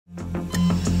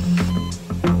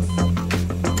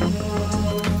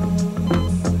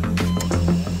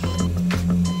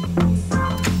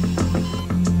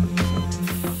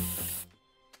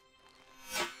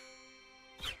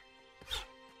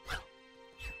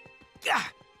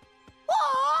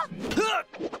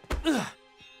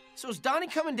was Donnie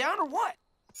coming down or what?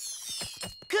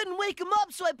 Couldn't wake him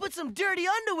up, so I put some dirty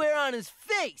underwear on his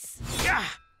face. Yeah.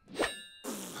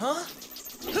 Huh?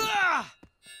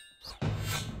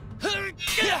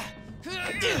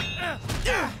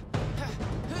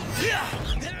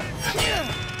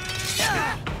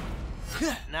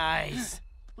 Nice.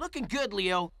 Looking good,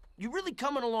 Leo. You're really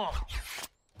coming along.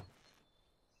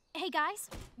 Hey, guys.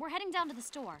 We're heading down to the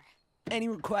store. Any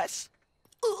requests?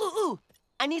 Ooh.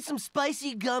 I need some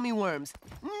spicy gummy worms.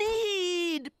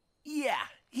 Need! Yeah,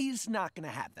 he's not gonna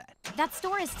have that. That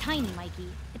store is tiny, Mikey.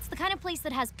 It's the kind of place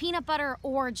that has peanut butter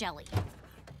or jelly.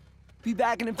 Be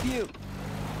back in a few.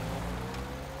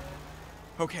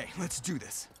 Okay, let's do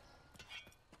this.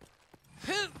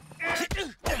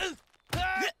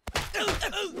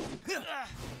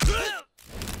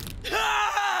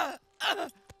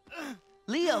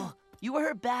 Leo, you were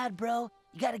hurt bad, bro.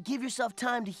 You gotta give yourself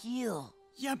time to heal.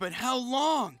 Yeah, but how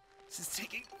long? This is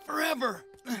taking forever.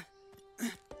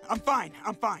 I'm fine.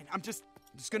 I'm just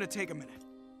gonna take a minute.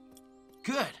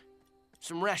 Good.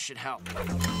 Some rest should help.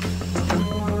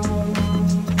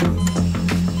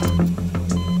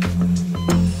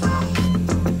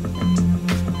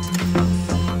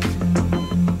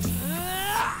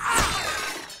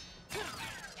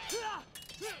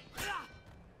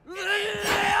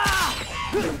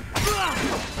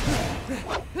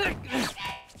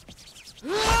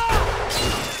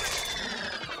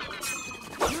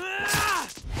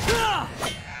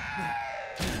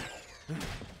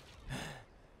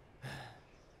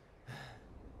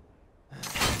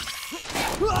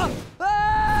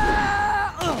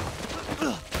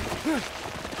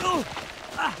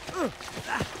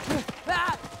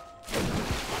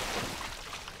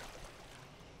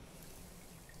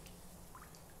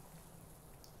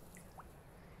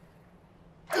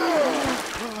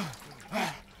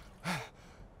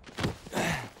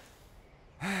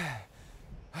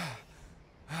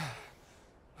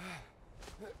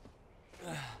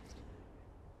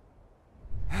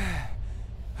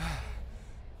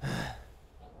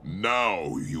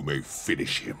 Now you may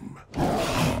finish him.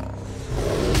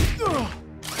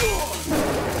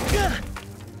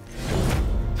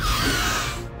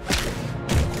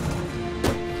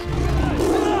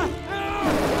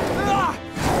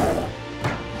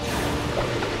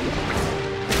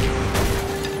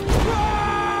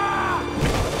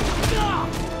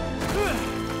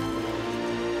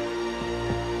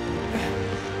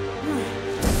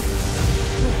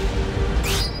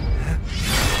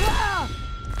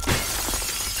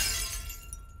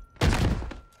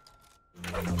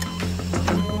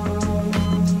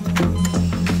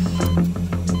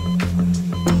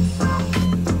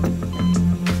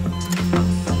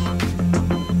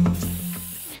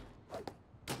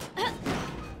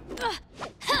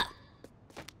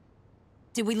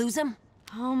 Did we lose him?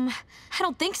 I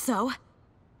don't think so.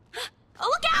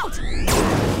 Oh, look out!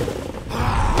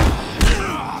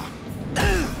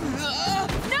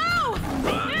 No!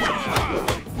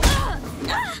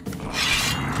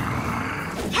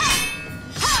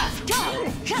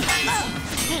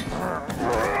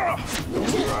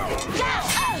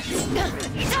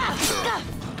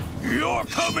 You're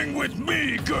coming with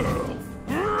me, girl!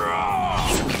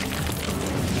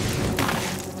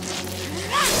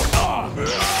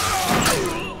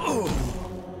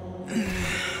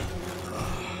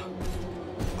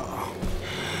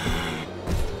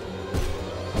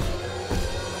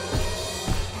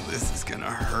 This is gonna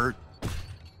hurt.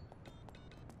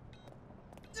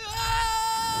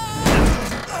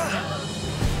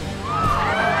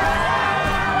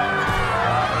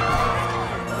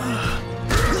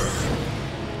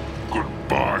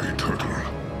 Goodbye, Turtle.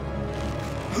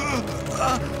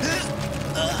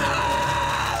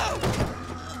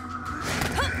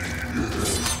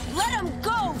 Let him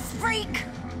go, freak!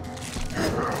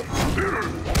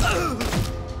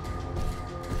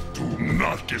 Do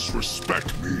not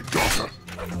disrespect me, daughter.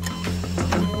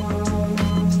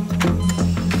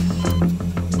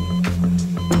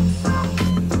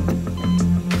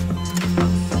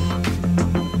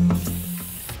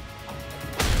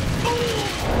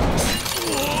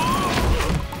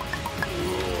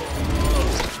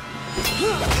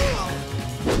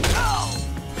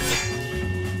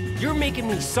 You're making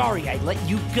me sorry I let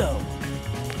you go.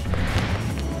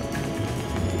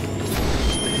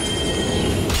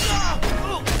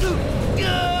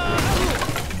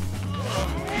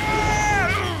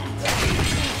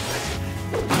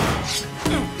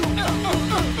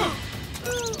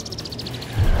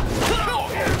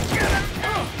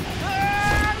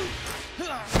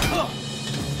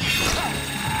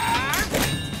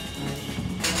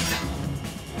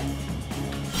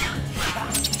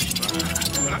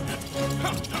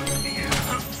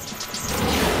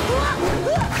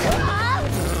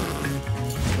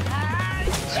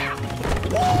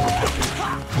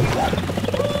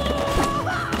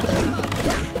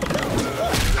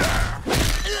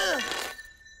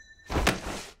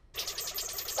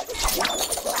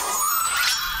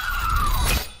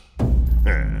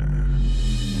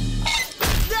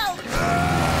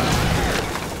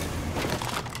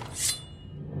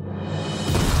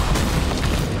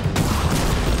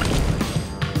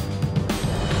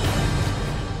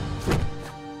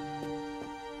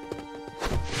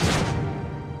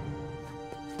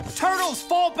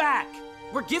 fall back.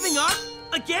 We're giving up?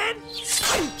 Again?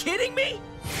 Are you kidding me?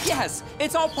 Yes,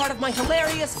 it's all part of my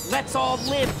hilarious Let's All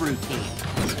Live routine.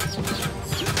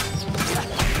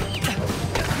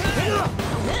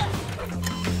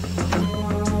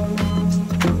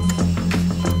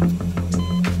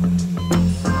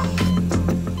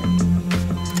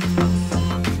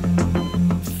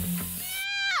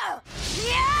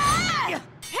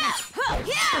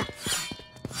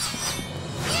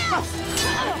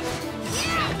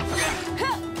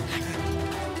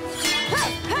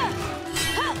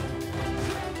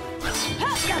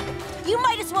 You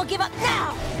might as well give up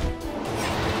now!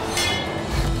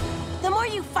 The more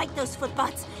you fight those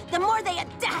footbots, the more they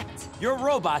adapt! Your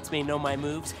robots may know my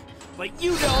moves, but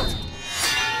you don't!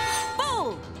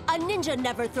 Fool! A ninja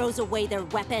never throws away their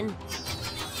weapon.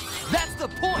 That's the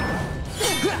point!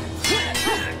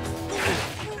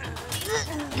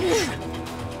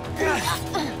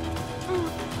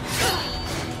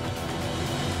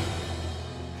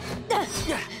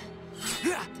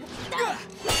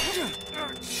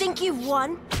 Think you've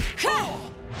won? Fall!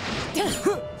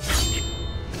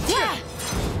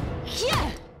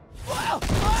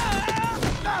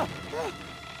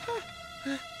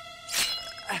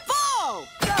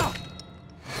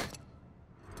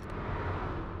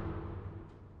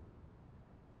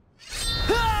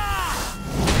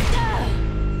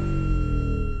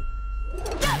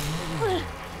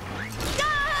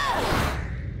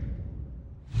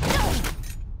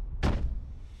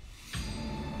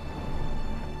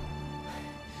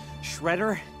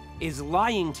 Shredder is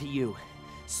lying to you.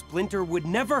 Splinter would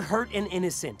never hurt an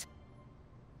innocent.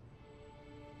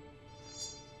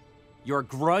 Your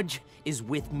grudge is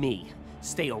with me.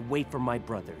 Stay away from my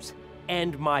brothers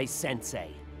and my sensei.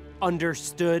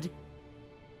 Understood?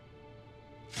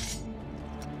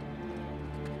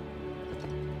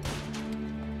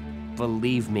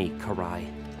 Believe me, Karai.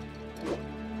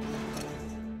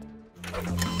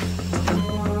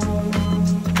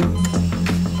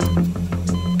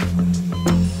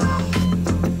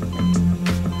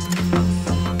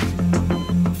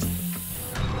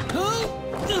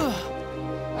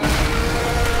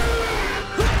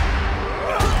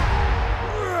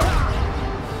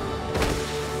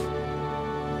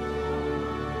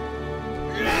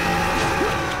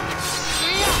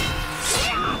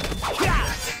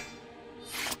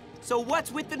 So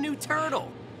what's with the new turtle?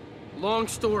 Long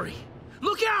story.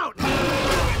 Look out!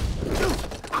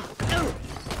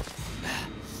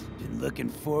 Been looking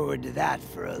forward to that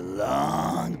for a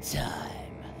long time.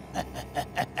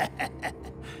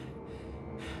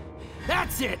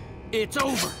 That's it! It's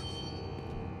over!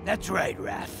 That's right,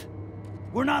 Raph.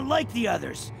 We're not like the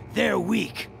others. They're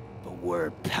weak, but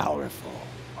we're powerful.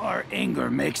 Our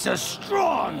anger makes us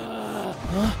strong.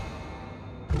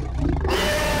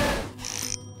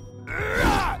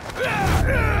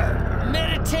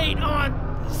 Meditate on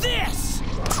this!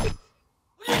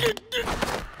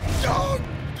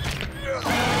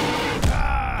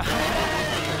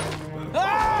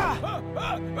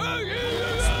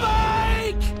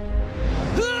 Spike!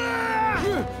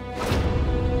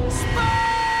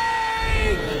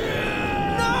 Spike!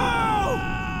 No!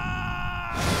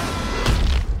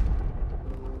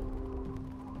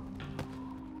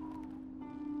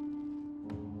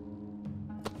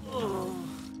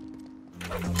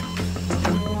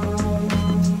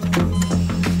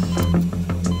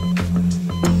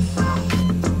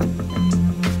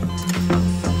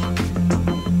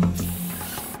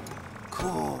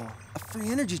 Cool. A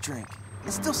free energy drink.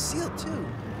 It's still sealed, too.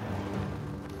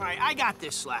 All right, I got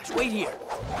this, Slash. Wait here.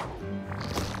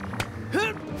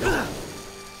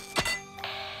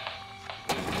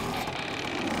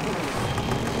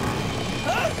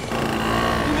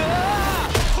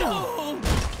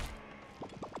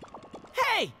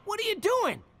 Hey, what are you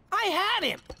doing? I had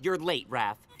him! You're late,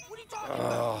 Raph. What are you talking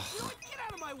about? Get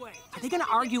out of my way! Are they gonna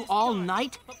argue all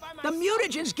night? The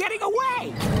mutagen's getting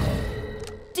away!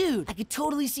 Dude, I could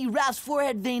totally see Raph's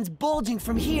forehead veins bulging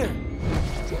from here.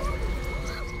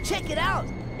 Check it out.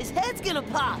 His head's gonna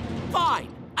pop. Fine.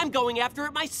 I'm going after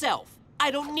it myself. I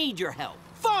don't need your help.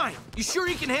 Fine! You sure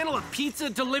you can handle a pizza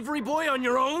delivery boy on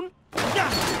your own?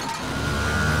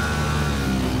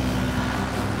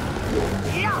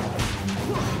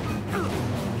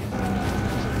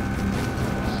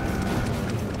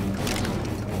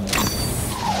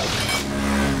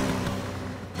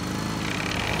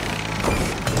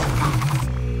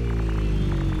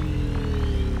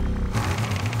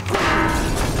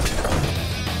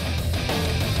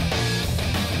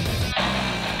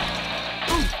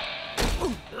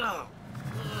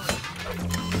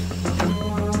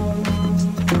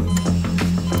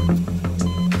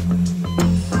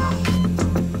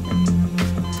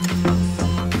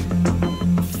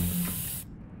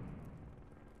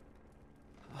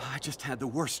 just had the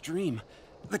worst dream.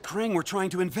 The Krang were trying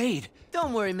to invade.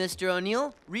 Don't worry, Mr.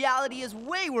 O'Neill. Reality is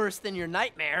way worse than your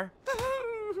nightmare.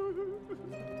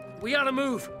 We gotta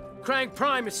move. Krang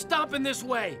Prime is stomping this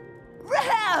way.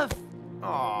 Raph!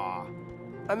 Aw.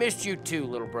 I missed you too,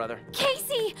 little brother.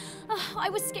 Casey! Oh, I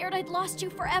was scared I'd lost you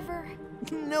forever.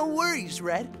 No worries,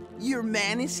 Red. Your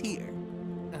man is here.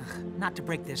 Not to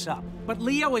break this up, but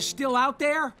Leo is still out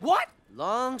there? What?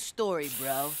 Long story,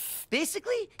 bro.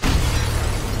 Basically,